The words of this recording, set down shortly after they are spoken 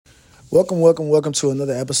Welcome to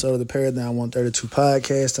another episode of the Paradigm 132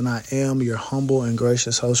 podcast, and I am your humble and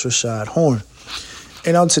gracious host, Rashad Horn.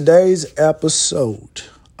 And on today's episode,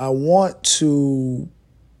 I want to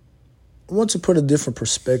put a different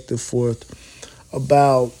perspective forth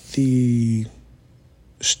about the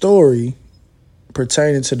story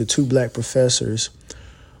pertaining to the two black professors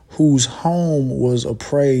whose home was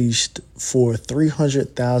appraised for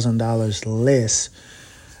 $300,000 less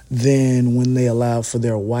than when they allowed for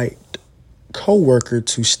their white co-worker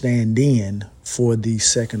to stand in for the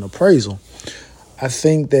second appraisal. I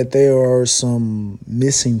think that there are some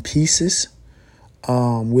missing pieces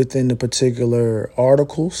within the particular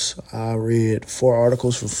articles. I read 4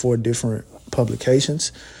 articles from 4 different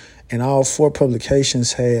publications, and all 4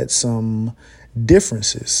 publications had some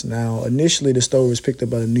differences. Now, initially, the story was picked up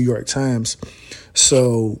by the New York Times.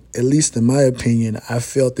 So, at least in my opinion, I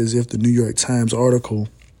felt as if the New York Times article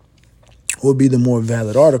would be the more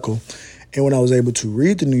valid article. And when I was able to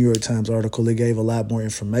read the New York Times article, it gave a lot more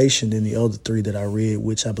information than the other 3 that I read,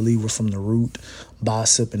 which I believe were from the Root,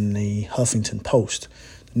 Bossip, and the Huffington Post.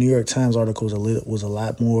 The New York Times article was a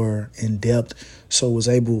lot more in depth, so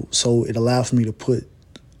it allowed for me to put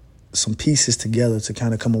some pieces together to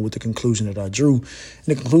kind of come up with the conclusion that I drew. And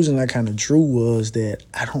the conclusion I kind of drew was that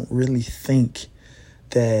I don't really think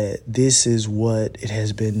that this is what it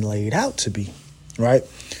has been laid out to be, right?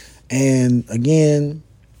 And again,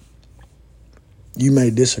 you may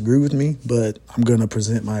disagree with me, but I'm going to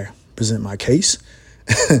present my case.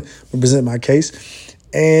 Present my case,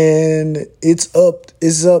 and it's up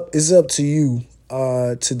to you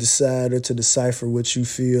to decide or to decipher what you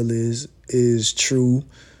feel is true,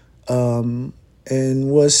 and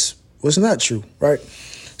what's not true, right?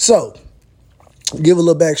 So, give a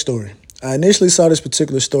little backstory. I initially saw this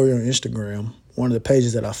particular story on Instagram, one of the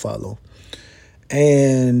pages that I follow,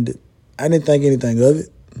 and I didn't think anything of it.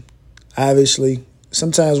 Obviously,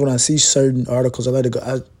 sometimes when I see certain articles, I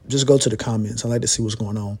just go to the comments. I like to see what's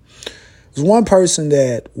going on. There's one person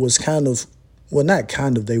that was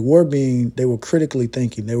they were critically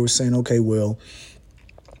thinking. They were saying, okay, well,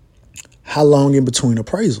 how long in between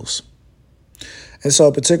appraisals? And so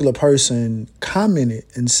a particular person commented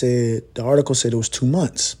and said, the article said it was 2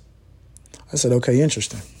 months. I said, okay,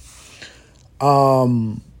 interesting.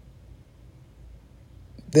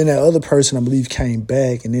 Then that other person, I believe, came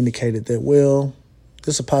back and indicated that, well,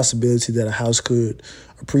 there's a possibility that a house could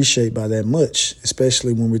appreciate by that much,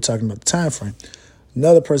 especially when we're talking about the time frame.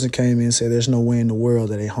 Another person came in and said there's no way in the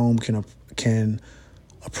world that a home can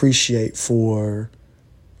appreciate for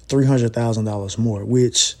 $300,000 more,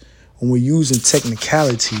 which when we're using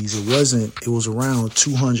technicalities, it was around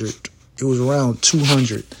 200. It was around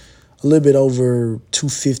 200, a little bit over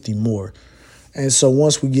 250 more. And so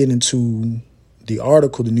once we get into the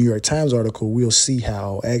article, the New York Times article, we'll see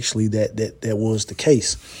how actually that was the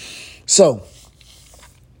case. So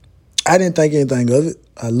I didn't think anything of it.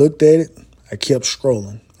 I looked at it. I kept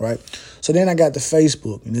scrolling, right? So then I got to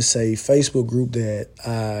Facebook, and it's a Facebook group that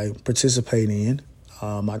I participate in.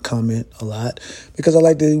 I comment a lot because I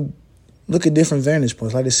like to look at different vantage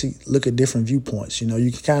points. I like to look at different viewpoints. You know,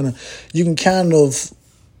 you can kind of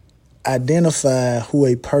identify who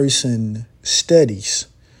a person studies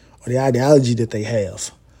or the ideology that they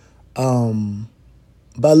have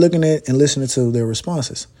by looking at and listening to their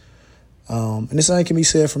responses. And the same can be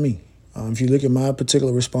said for me. If you look at my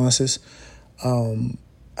particular responses,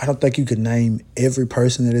 I don't think you could name every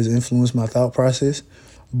person that has influenced my thought process,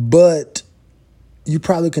 but you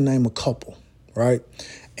probably can name a couple, right?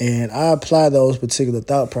 And I apply those particular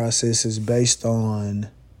thought processes based on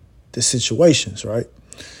the situations, right?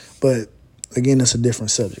 But again, that's a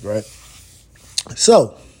different subject, right?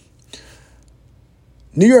 So,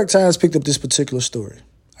 New York Times picked up this particular story.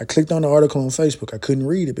 I clicked on the article on Facebook. I couldn't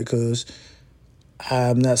read it because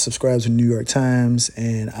I'm not subscribed to New York Times,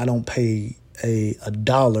 and I don't pay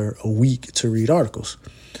 $1 a week to read articles.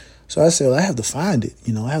 So I said, well, I have to find it.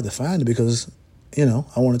 I have to find it because, I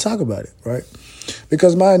want to talk about it, right?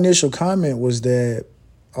 Because my initial comment was that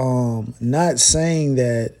not saying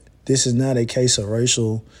that this is not a case of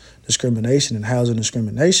racial discrimination and housing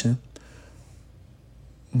discrimination,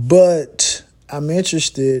 but I'm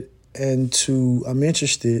interested as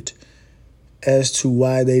to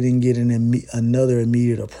why they didn't get another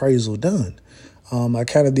immediate appraisal done. I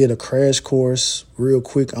kind of did a crash course real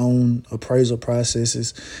quick on appraisal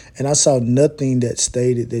processes, and I saw nothing that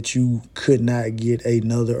stated that you could not get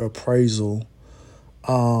another appraisal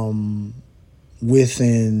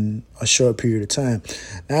within a short period of time.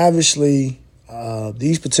 Now, obviously,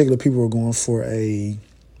 these particular people were going for a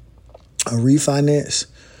refinance.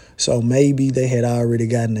 So maybe they had already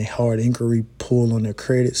gotten a hard inquiry pull on their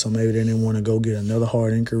credit. So maybe they didn't want to go get another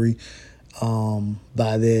hard inquiry.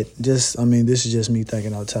 By that, this is just me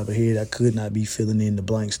thinking off the top of head. I could not be filling in the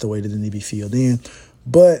blanks the way that they need to be filled in.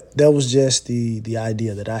 But that was just the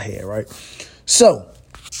idea that I had, right? So,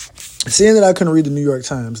 seeing that I couldn't read the New York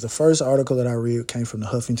Times, the first article that I read came from the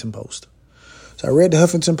Huffington Post. So I read the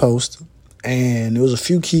Huffington Post, and there was a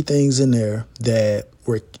few key things in there that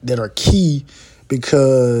are key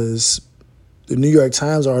because the New York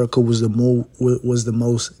Times article was the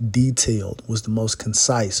most detailed, was the most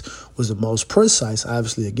concise, was the most precise,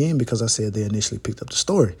 obviously, again, because I said they initially picked up the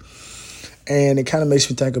story. And it kind of makes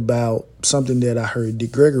me think about something that I heard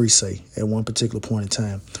Dick Gregory say at one particular point in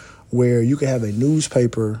time, where you could have a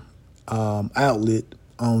newspaper outlet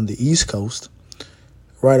on the East Coast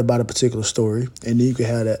write about a particular story, and then you could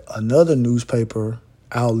have another newspaper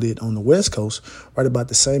outlet on the West Coast write about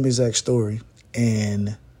the same exact story,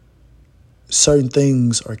 and certain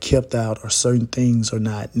things are kept out or certain things are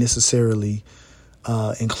not necessarily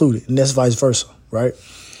included, and that's vice versa, right?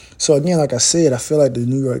 So again, like I said, I feel like the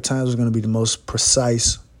New York Times was going to be the most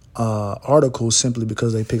precise article simply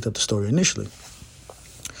because they picked up the story initially.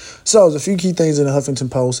 So there's a few key things in the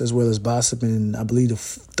Huffington Post as well as Bossip, and I believe the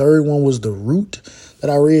third one was The Root that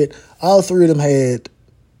I read. All three of them had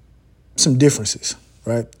some differences,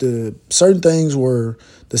 right? The certain things were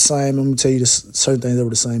the same. I'm going to tell you certain things that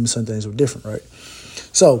were the same and certain things were different, right?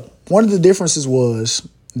 So one of the differences was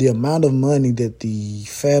the amount of money that the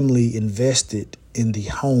family invested in the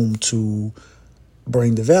home to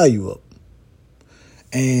bring the value up.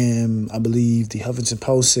 And I believe the Huffington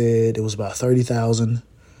Post said it was about $30,000.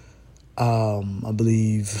 I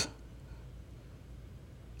believe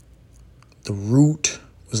The Root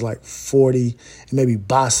was like 40, and maybe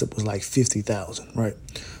Bossip was like 50,000, right?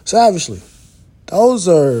 So obviously, those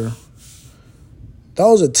are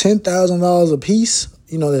 $10,000 a piece.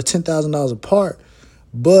 They're $10,000 apart,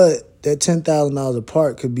 but that $10,000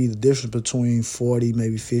 apart could be the difference between 40,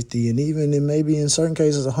 maybe 50, and even maybe in certain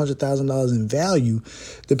cases $100,000 in value,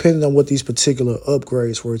 depending on what these particular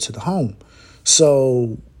upgrades were to the home.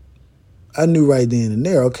 So I knew right then and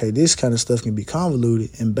there, okay, this kind of stuff can be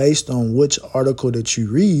convoluted, and based on which article that you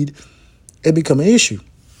read, it become an issue.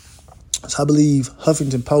 So I believe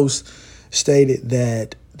Huffington Post stated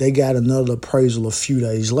that they got another appraisal a few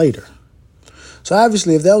days later. So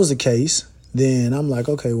obviously, if that was the case, then I'm like,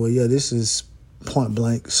 okay, well, yeah, this is point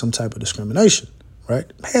blank some type of discrimination, right?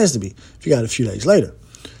 It has to be if you got it a few days later.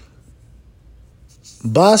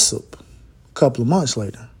 Bossip, a couple of months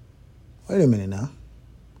later. Wait a minute now.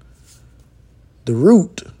 The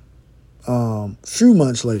Root, few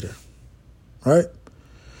months later, right?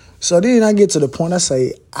 So then I get to the point I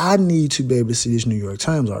say, I need to be able to see this New York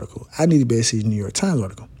Times article. I need to be able to see the New York Times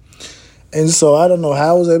article. And so I don't know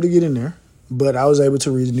how I was able to get in there, but I was able to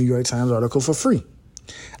read the New York Times article for free.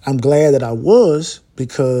 I'm glad that I was,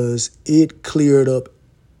 because it cleared up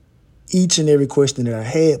each and every question that I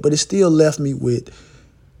had, but it still left me with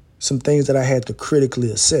some things that I had to critically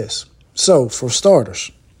assess. So for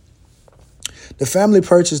starters, the family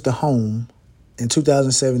purchased the home in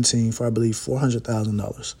 2017 for, I believe,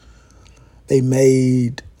 $400,000. They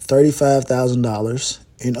made $35,000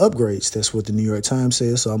 in upgrades. That's what the New York Times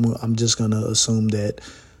says. So I'm just going to assume that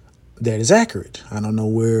is accurate. I don't know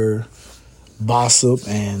where Bossip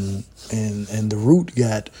and The Root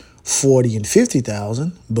got 40 and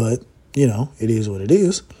 50,000, but it is what it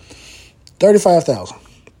is. 35,000.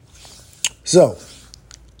 So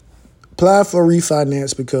applied for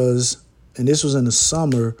refinance because, and this was in the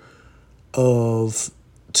summer of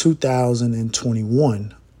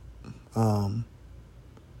 2021.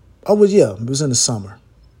 It was in the summer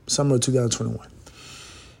of 2021,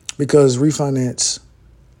 because refinance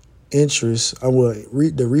interest, the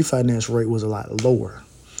refinance rate was a lot lower.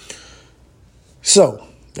 So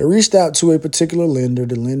they reached out to a particular lender.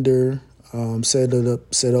 The lender set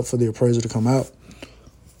up for the appraiser to come out.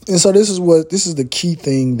 And so this is the key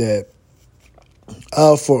thing that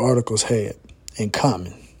all four articles had in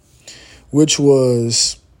common, which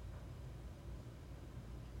was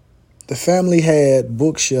the family had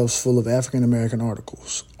bookshelves full of African-American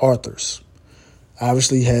authors,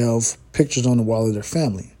 obviously have pictures on the wall of their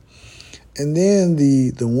family. And then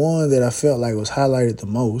the one that I felt like was highlighted the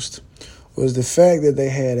most was the fact that they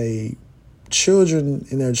had in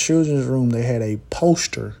their children's room, they had a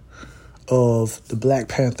poster of the Black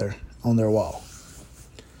Panther on their wall.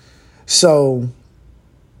 So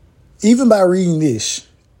even by reading this,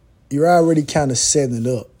 you're already kind of setting it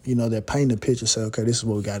up. They're painting a picture, say, okay, this is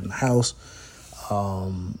what we got in the house.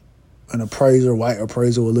 an appraiser, white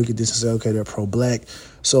appraiser, will look at this and say, okay, they're pro-black.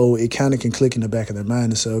 So it kind of can click in the back of their mind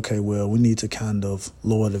and say, okay, well, we need to kind of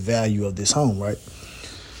lower the value of this home, right?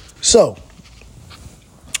 So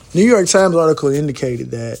New York Times article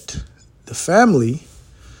indicated that the family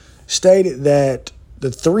stated that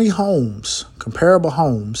the 3 homes, comparable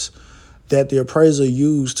homes, that the appraiser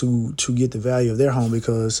used to get the value of their home,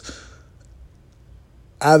 because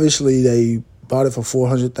obviously they bought it for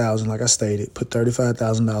 $400,000, like I stated, put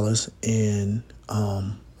 $35,000 in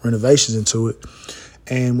renovations into it.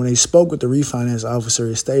 And when they spoke with the refinance officer,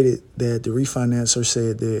 it stated that the refinancer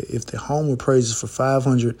said that if the home appraises for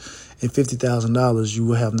 $550,000, you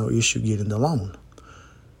will have no issue getting the loan.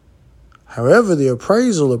 However, the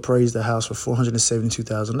appraisal appraised the house for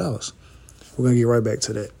 $472,000. We're going to get right back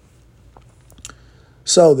to that.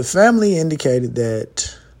 So the family indicated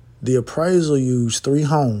that the appraisal used 3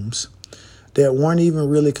 homes that weren't even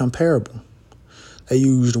really comparable. They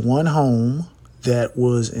used one home that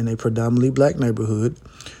was in a predominantly black neighborhood.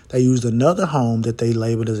 They used another home that they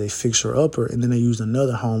labeled as a fixer-upper, and then they used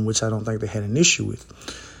another home, which I don't think they had an issue with.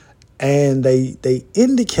 And they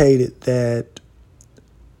indicated that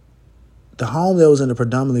the home that was in a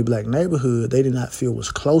predominantly black neighborhood, they did not feel was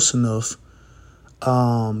close enough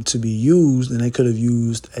to be used, and they could have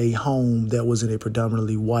used a home that was in a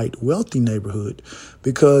predominantly white, wealthy neighborhood,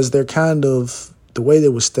 because they're kind of, the way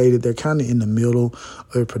that was stated, they're kind of in the middle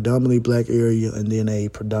of a predominantly black area and then a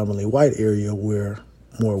predominantly white area where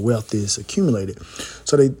more wealth is accumulated.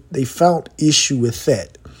 So they found issue with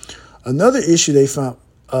that. Another issue they found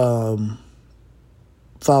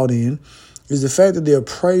in is the fact that the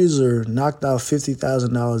appraiser knocked out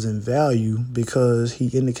 $50,000 in value because he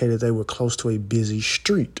indicated they were close to a busy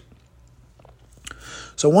street.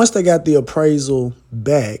 So once they got the appraisal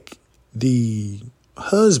back, the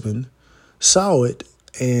husband saw it,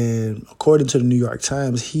 and according to the New York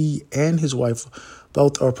Times, he and his wife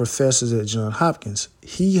both are professors at Johns Hopkins.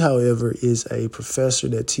 He, however, is a professor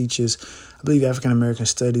that teaches, I believe, African American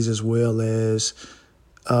studies, as well as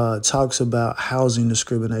talks about housing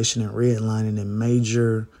discrimination and redlining in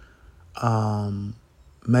major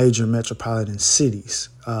metropolitan cities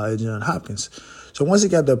at Johns Hopkins. So once he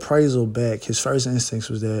got the appraisal back, his first instinct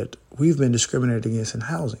was that we've been discriminated against in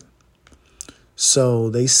housing. So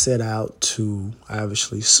they set out to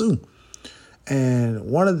obviously sue. And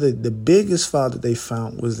one of the biggest fault that they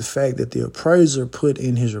found was the fact that the appraiser put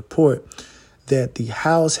in his report that the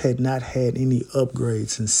house had not had any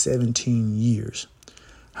upgrades in 17 years.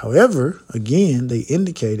 However, again, they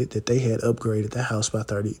indicated that they had upgraded the house by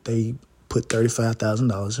they put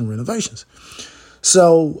 $35,000 in renovations.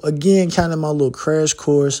 So again, kind of my little crash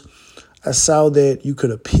course, I saw that you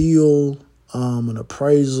could appeal an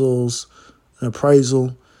appraisal.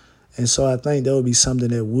 And so I think that would be something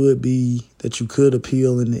that you could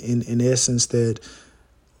appeal in essence, that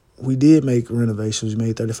we did make renovations. We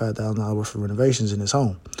made $35,000 worth of renovations in this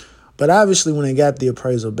home. But obviously when they got the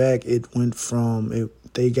appraisal back, it went from,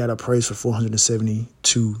 they got appraised for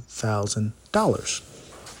 $472,000.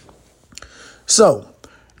 So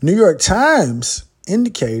New York Times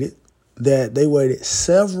indicated that they waited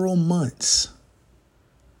several months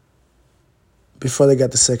before they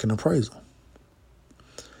got the second appraisal.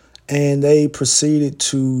 And they proceeded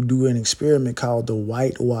to do an experiment called the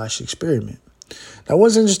whitewash experiment. Now,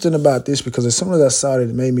 what's interesting about this, because as soon as I saw it,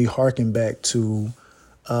 it made me harken back to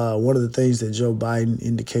one of the things that Joe Biden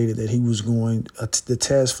indicated that he was going, the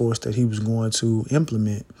task force that he was going to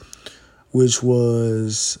implement, which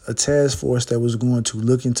was a task force that was going to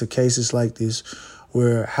look into cases like this,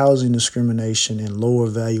 where housing discrimination and lower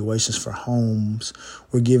valuations for homes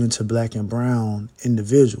were given to black and brown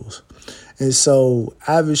individuals. And so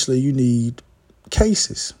obviously you need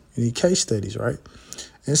cases, you need case studies, right?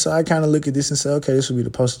 And so I kind of look at this and say, okay, this would be the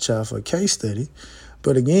poster child for a case study.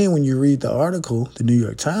 But again, when you read the article, the New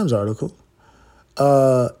York Times article,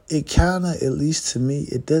 it kind of, at least to me,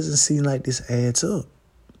 it doesn't seem like this adds up,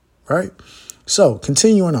 right? So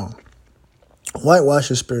continuing on, whitewash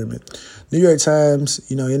experiment. New York Times,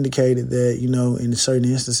 indicated that, in certain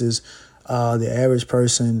instances, the average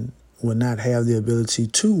person would not have the ability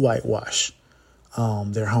to whitewash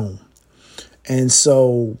their home. And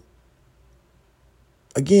so,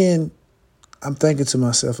 again, I'm thinking to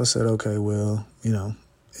myself, I said, okay, well,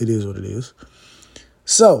 it is what it is.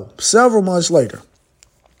 So several months later,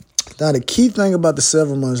 now the key thing about the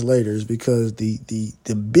several months later is because the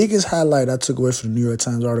biggest highlight I took away from the New York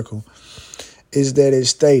Times article is that it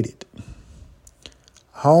stated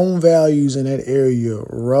home values in that area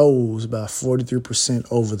rose by 43%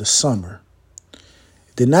 over the summer.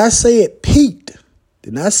 Did not say it peaked.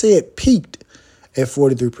 Did not say it peaked at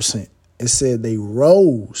 43%. It said they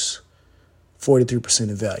rose 43%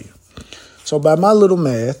 in value. So by my little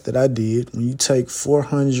math that I did, when you take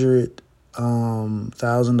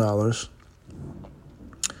 $400,000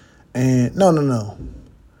 and no.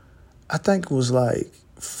 I think it was like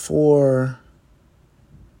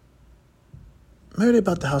maybe they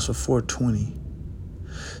bought the house for 420.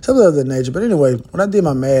 Something of that nature. But anyway, when I did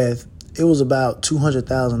my math, it was about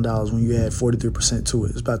 $200,000 when you add 43% to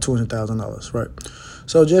it. It's about $200,000, right?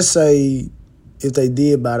 So just say if they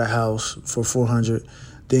did buy the house for $400,000,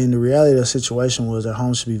 then the reality of the situation was their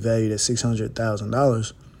home should be valued at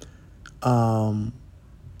 $600,000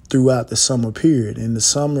 throughout the summer period. And the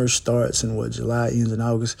summer starts in July, ends in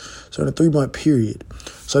August. So in a 3-month period.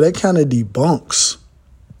 So that kind of debunks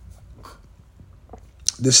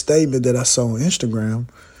the statement that I saw on Instagram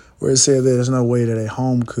where it said that there's no way that a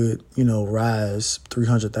home could, rise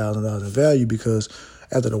 $300,000 in value because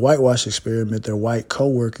after the whitewash experiment, their white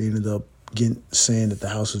coworker ended up saying that the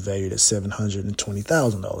house was valued at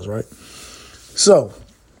 $720,000, right? So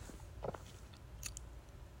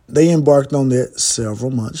they embarked on that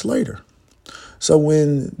several months later. So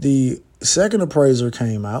when the second appraiser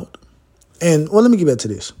came out, let me get back to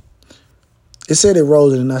this. It said it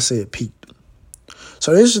rose and then I said it peaked.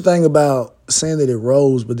 So the interesting thing about saying that it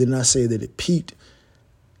rose but did not say that it peaked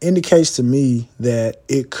indicates to me that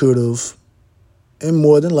it could have, and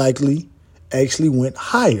more than likely, actually went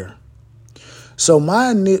higher. So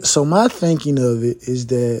my thinking of it is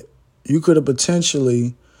that you could have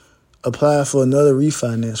potentially applied for another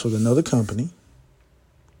refinance with another company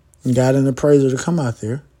and got an appraiser to come out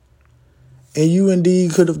there, and you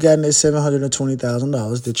indeed could have gotten that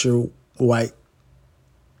 $720,000 that your white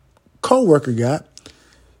coworker got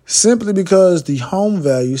simply because the home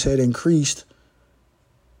values had increased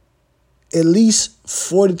at least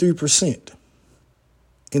 43%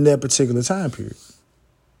 in that particular time period.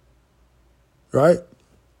 Right?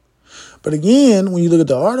 But again, when you look at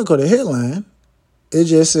the article, the headline, it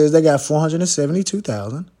just says they got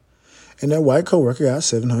 $472,000 and their white coworker got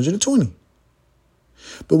 $720,000.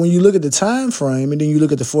 But when you look at the time frame and then you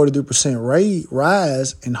look at the 43%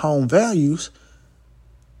 rise in home values,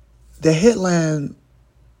 the headline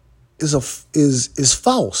is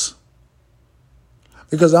false.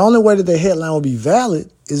 Because the only way that the headline will be valid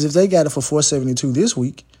is if they got it for $472,000 this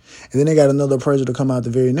week, and then they got another appraiser to come out the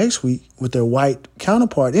very next week with their white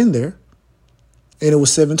counterpart in there, and it was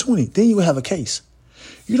 $720,000. Then you have a case.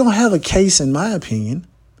 You don't have a case, in my opinion,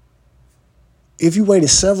 if you waited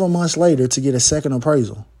several months later to get a second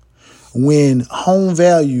appraisal when home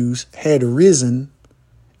values had risen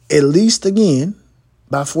at least again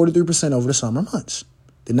by 43% over the summer months.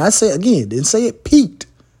 Didn't say it peaked,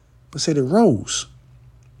 but said it rose.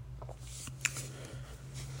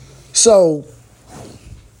 So,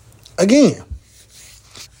 again,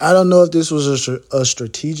 I don't know if this was a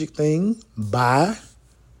strategic thing by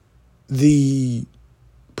the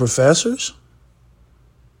professors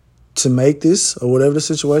to make this or whatever the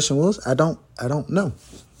situation was. I don't know.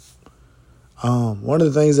 One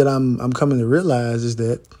of the things that I'm coming to realize is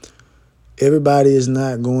that everybody is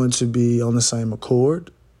not going to be on the same accord.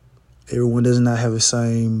 Everyone does not have the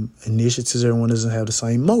same initiatives. Everyone doesn't have the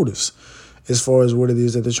same motives as far as what it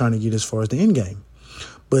is that they're trying to get as far as the end game.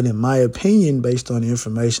 But in my opinion, based on the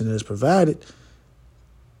information that is provided,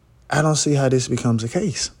 I don't see how this becomes a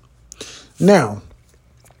case. Now,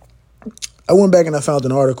 I went back and I found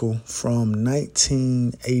an article from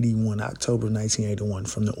October 1981,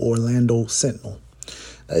 from the Orlando Sentinel.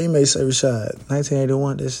 Now, you may say, Rashad,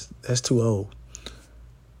 1981, that's too old.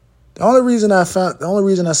 The only reason I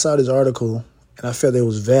saw this article and I felt it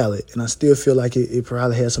was valid, and I still feel like it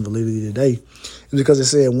probably has some validity today, is because it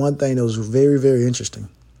said one thing that was very, very interesting.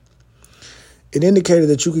 It indicated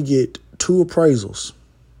that you could get 2 appraisals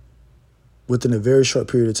within a very short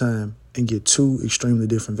period of time and get 2 extremely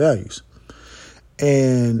different values.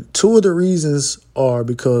 And 2 of the reasons are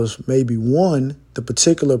because maybe one, the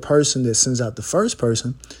particular person that sends out the first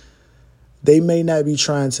person, they may not be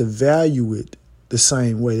trying to value it the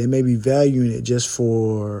same way. They may be valuing it just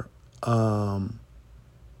for a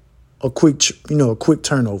quick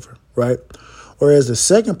turnover, right? Whereas the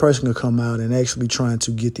second person could come out and actually be trying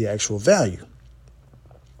to get the actual value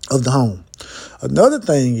of the home. Another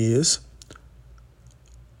thing is,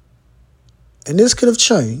 and this could have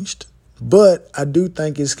changed, but I do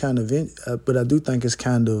think it's kind of the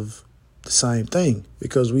same thing,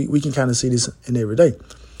 because we can kind of see this in every day.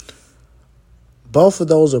 Both of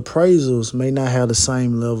those appraisals may not have the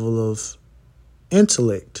same level of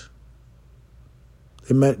intellect.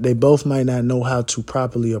 They both might not know how to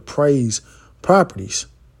properly appraise properties.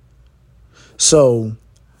 So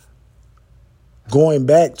going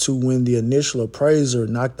back to when the initial appraiser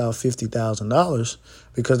knocked out $50,000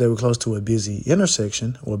 because they were close to a busy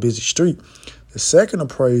intersection or a busy street, the second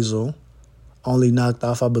appraisal only knocked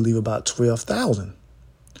off, I believe, about $12,000,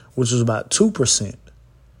 which was about 2%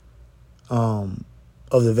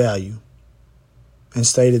 of the value, and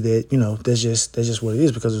stated that, that's just what it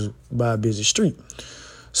is because it's by a busy street.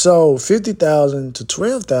 So $50,000 to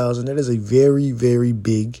 $12,000, that is a very, very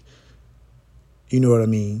big,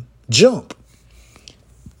 jump.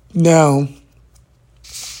 Now,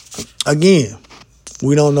 again,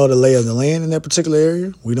 we don't know the lay of the land in that particular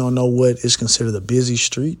area. We don't know what is considered a busy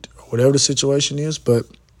street or whatever the situation is, but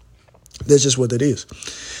that's just what it is.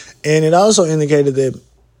 And it also indicated that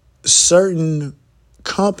certain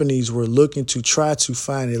companies were looking to try to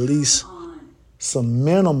find at least some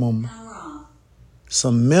minimum, I'm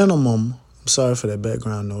sorry for that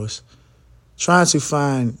background noise, trying to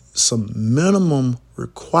find some minimum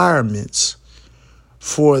requirements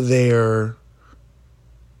for their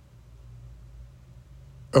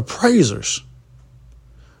appraisers.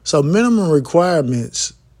 So minimum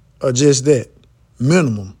requirements are just that,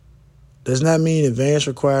 minimum. Does not mean advanced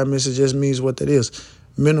requirements. It just means what that is.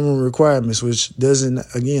 Minimum requirements, which doesn't,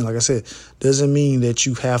 again, like I said, doesn't mean that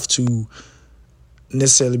you have to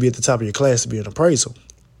necessarily be at the top of your class to be an appraiser.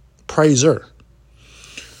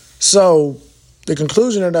 So the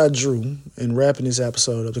conclusion that I drew in wrapping this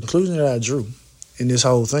episode up, the conclusion that I drew in this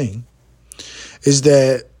whole thing is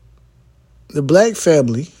that the black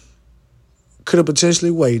family could have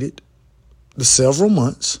potentially waited the several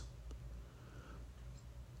months,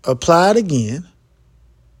 applied again,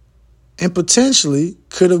 and potentially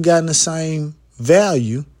could have gotten the same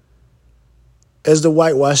value as the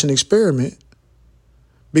whitewashing experiment,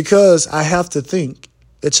 because I have to think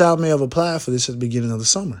that y'all may have applied for this at the beginning of the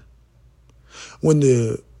summer, when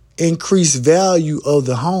the increased value of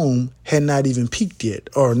the home had not even peaked yet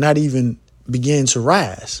or not even began to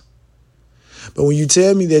rise. But when you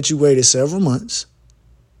tell me that you waited several months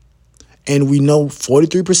and we know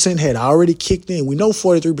 43% had already kicked in, we know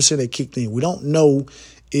 43% had kicked in. We don't know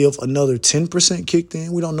if another 10% kicked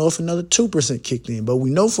in. We don't know if another 2% kicked in. But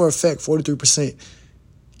we know for a fact 43%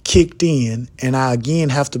 kicked in. And I, again,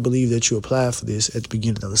 have to believe that you applied for this at the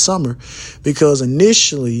beginning of the summer, because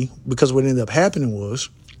what ended up happening was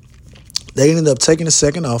they ended up taking a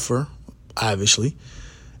second offer, obviously,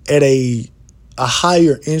 at a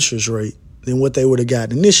higher interest rate than what they would have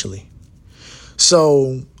gotten initially.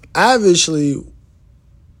 So obviously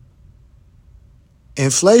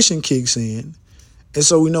inflation kicks in, and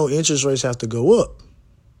so we know interest rates have to go up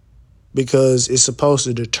because it's supposed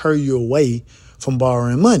to deter you away from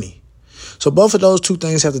borrowing money. So both of those two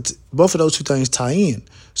things tie in.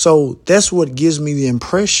 So that's what gives me the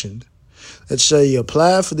impression that, say, you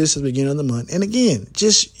applied for this at the beginning of the month, and again,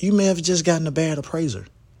 you may have just gotten a bad appraiser.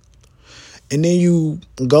 And then you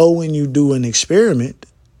go and you do an experiment,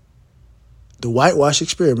 the whitewash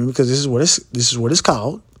experiment, because this is what it's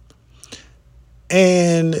called.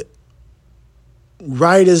 And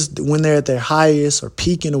right as when they're at their highest or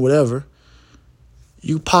peaking or whatever,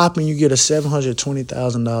 you pop and you get a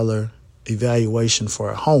 $720,000 evaluation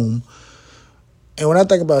for a home. And when I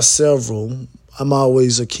think about several, I'm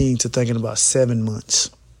always keen to thinking about 7 months.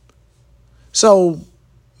 So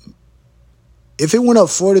if it went up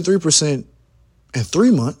 43% in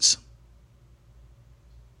 3 months,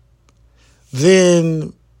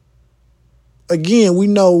 then again, we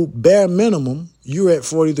know bare minimum you're at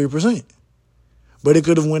 43%, but it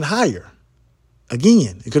could have went higher.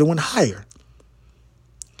 Again, it could have went higher.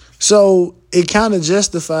 So it kind of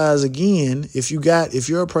justifies, again, if your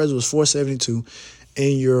appraisal was 472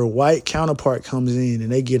 and your white counterpart comes in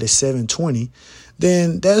and they get a 720,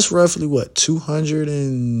 then that's roughly what,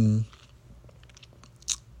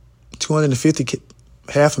 250,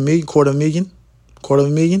 half a million, quarter of a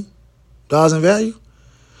million dollars in value.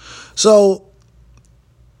 So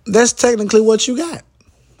that's technically what you got.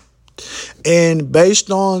 And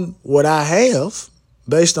based on what I have,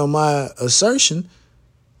 based on my assertion,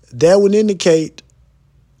 that would indicate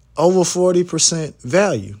over 40%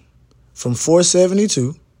 value from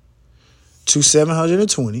 472 to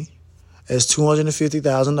 720 as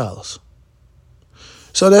 $250,000.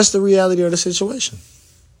 So that's the reality of the situation.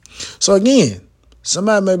 So again,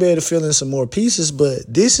 somebody may be able to fill in some more pieces, but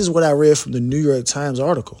this is what I read from the New York Times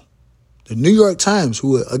article. The New York Times,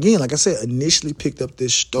 who, again, like I said, initially picked up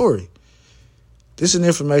this story. This is the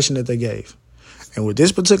information that they gave. And with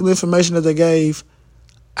this particular information that they gave,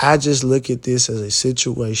 I just look at this as a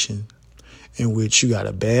situation in which you got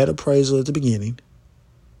a bad appraisal at the beginning.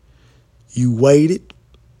 You waited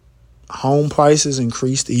home prices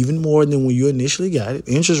increased even more than when you initially got it.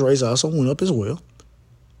 Interest rates also went up as well.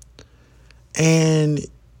 And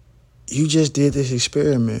you just did this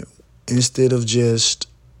experiment instead of just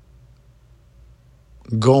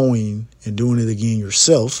going and doing it again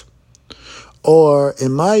yourself. Or,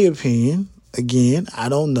 in my opinion, again, I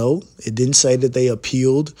don't know. It didn't say that they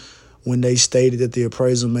appealed when they stated that the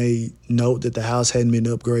appraisal made note that the house hadn't been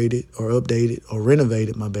upgraded or updated or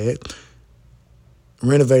renovated,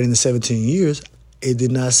 renovated in 17 years. It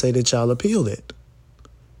did not say that y'all appealed it.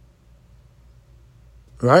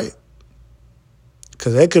 Right?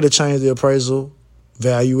 Because that could have changed the appraisal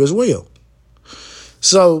value as well.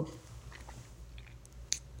 So,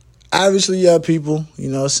 obviously, you have people,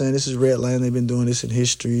 saying this is Redland. They've been doing this in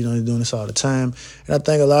history. They're doing this all the time. And I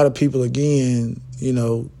think a lot of people, again,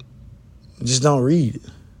 just don't read it.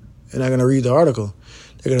 They're not going to read the article.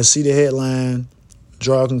 They're going to see the headline,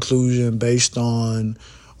 draw a conclusion based on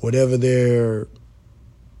whatever their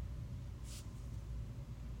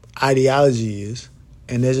ideology is,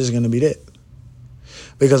 and that's just going to be that.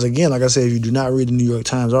 Because, again, like I said, if you do not read the New York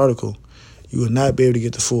Times article, you will not be able to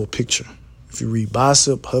get the full picture. If you read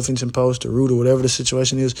Gossip, Huffington Post, or Root, or whatever the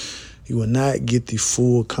situation is, you will not get the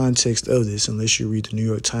full context of this unless you read the New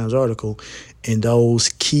York Times article and those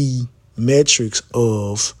key metrics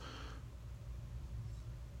of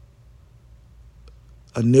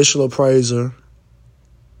initial appraiser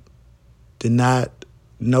did not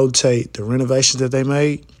notate the renovations that they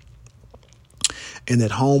made, and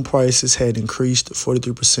that home prices had increased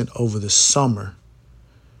 43% over the summer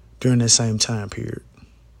during that same time period.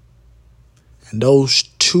 And those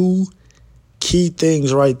two key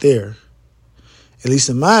things right there, at least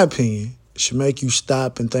in my opinion, should make you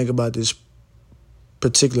stop and think about this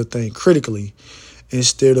particular thing critically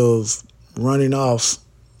instead of running off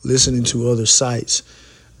listening to other sites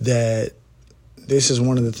that this is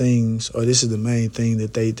one of the things, or this is the main thing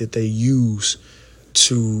that they use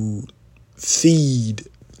to feed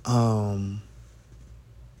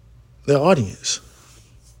their audience,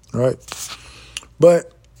 right?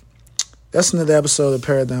 But that's another episode of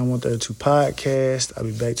Paradigm 132 Podcast. I'll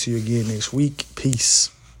be back to you again next week. Peace.